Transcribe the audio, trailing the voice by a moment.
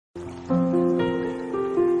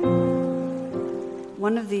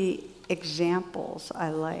one of the examples I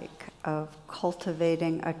like of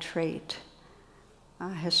cultivating a trait, a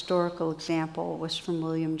historical example, was from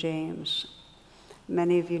William James.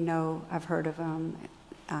 Many of you know, I've heard of him.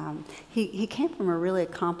 He came from a really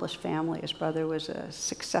accomplished family. His brother was a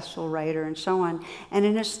successful writer and so on. And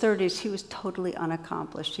in his 30s, he was totally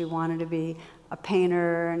unaccomplished. He wanted to be a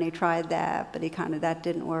painter, and he tried that, but that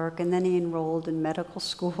didn't work. And then he enrolled in medical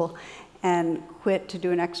school and quit to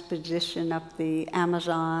do an expedition up the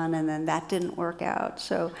Amazon, and then that didn't work out.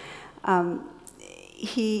 So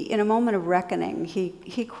he, in a moment of reckoning,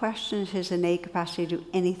 he questioned his innate capacity to do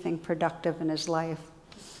anything productive in his life,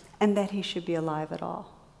 and that he should be alive at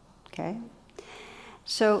all. Okay?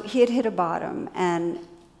 So he had hit a bottom, and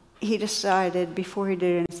he decided before he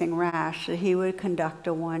did anything rash that he would conduct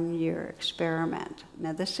a 1-year experiment.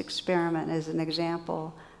 Now this experiment is an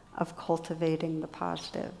example of cultivating the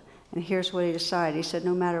positive. And here's what he decided. He said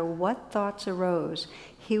no matter what thoughts arose,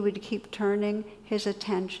 he would keep turning his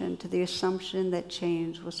attention to the assumption that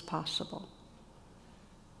change was possible.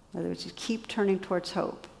 In other words, he'd keep turning towards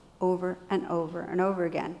hope over and over and over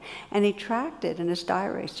again. And he tracked it in his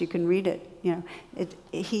diary, so you can read it.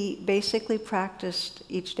 He basically practiced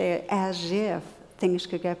each day as if things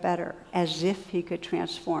could get better, as if he could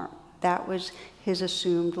transform. That was his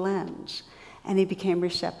assumed lens. And he became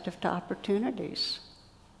receptive to opportunities.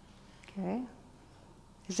 Okay?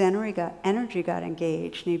 His energy got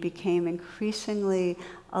engaged, and he became increasingly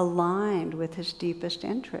aligned with his deepest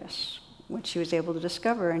interests, which he was able to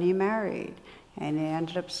discover, and he married. And he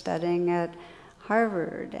ended up studying at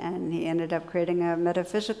Harvard, and he ended up creating a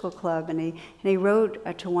metaphysical club, and he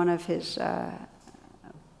wrote to one of his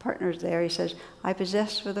partners there, he says, I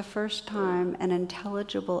possess for the first time an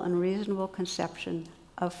intelligible and reasonable conception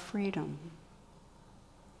of freedom,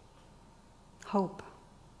 hope,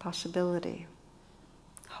 possibility.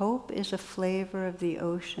 Hope is a flavor of the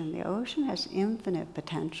ocean. The ocean has infinite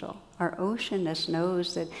potential. Our oceanness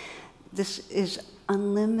knows that this is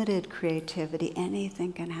unlimited creativity.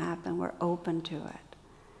 Anything can happen. We're open to it.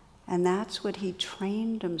 And that's what he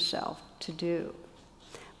trained himself to do.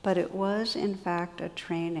 But it was, in fact, a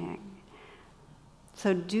training.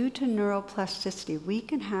 So due to neuroplasticity, we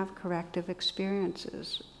can have corrective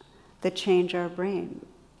experiences that change our brain.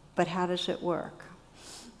 But how does it work?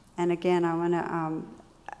 And again, I want to,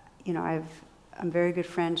 I'm very good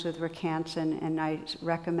friends with Rick Hansen, and I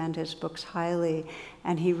recommend his books highly.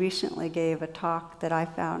 And he recently gave a talk that I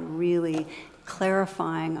found really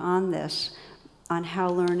clarifying on this, on how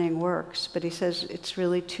learning works. But he says it's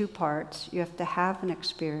really 2 parts. You have to have an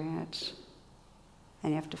experience,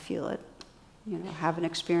 and you have to feel it. Have an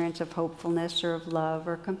experience of hopefulness or of love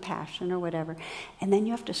or compassion or whatever. And then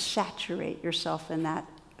you have to saturate yourself in that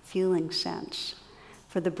feeling sense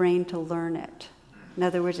for the brain to learn it. In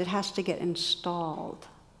other words, it has to get installed,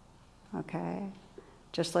 okay?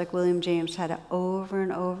 Just like William James had to over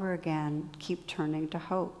and over again keep turning to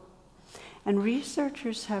hope. And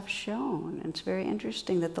researchers have shown, and it's very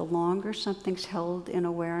interesting, that the longer something's held in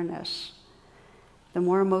awareness, the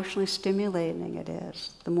more emotionally stimulating it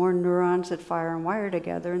is, the more neurons that fire and wire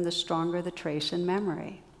together, and the stronger the trace in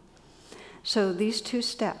memory. So these 2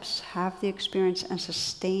 steps, have the experience and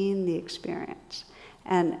sustain the experience.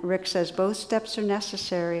 And Rick says both steps are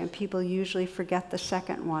necessary, and people usually forget the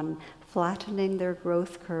second one, flattening their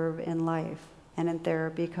growth curve in life and in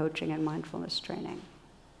therapy, coaching, and mindfulness training.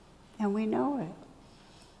 And we know it.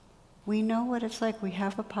 We know what it's like. We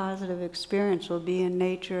have a positive experience. We'll be in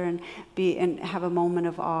nature and have a moment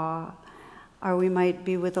of awe. Or we might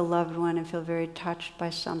be with a loved one and feel very touched by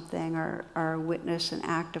something, or witness an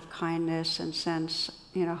act of kindness and sense,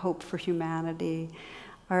 hope for humanity,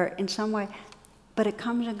 or in some way. But it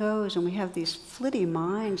comes and goes, and we have these flitty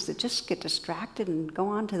minds that just get distracted and go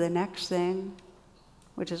on to the next thing,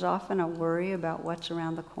 which is often a worry about what's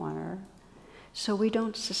around the corner. So we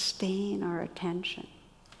don't sustain our attention.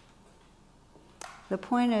 The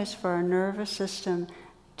point is for our nervous system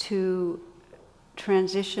to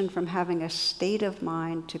transition from having a state of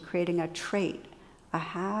mind to creating a trait, a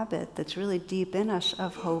habit that's really deep in us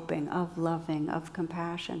of hoping, of loving, of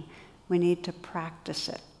compassion. We need to practice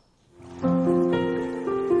it.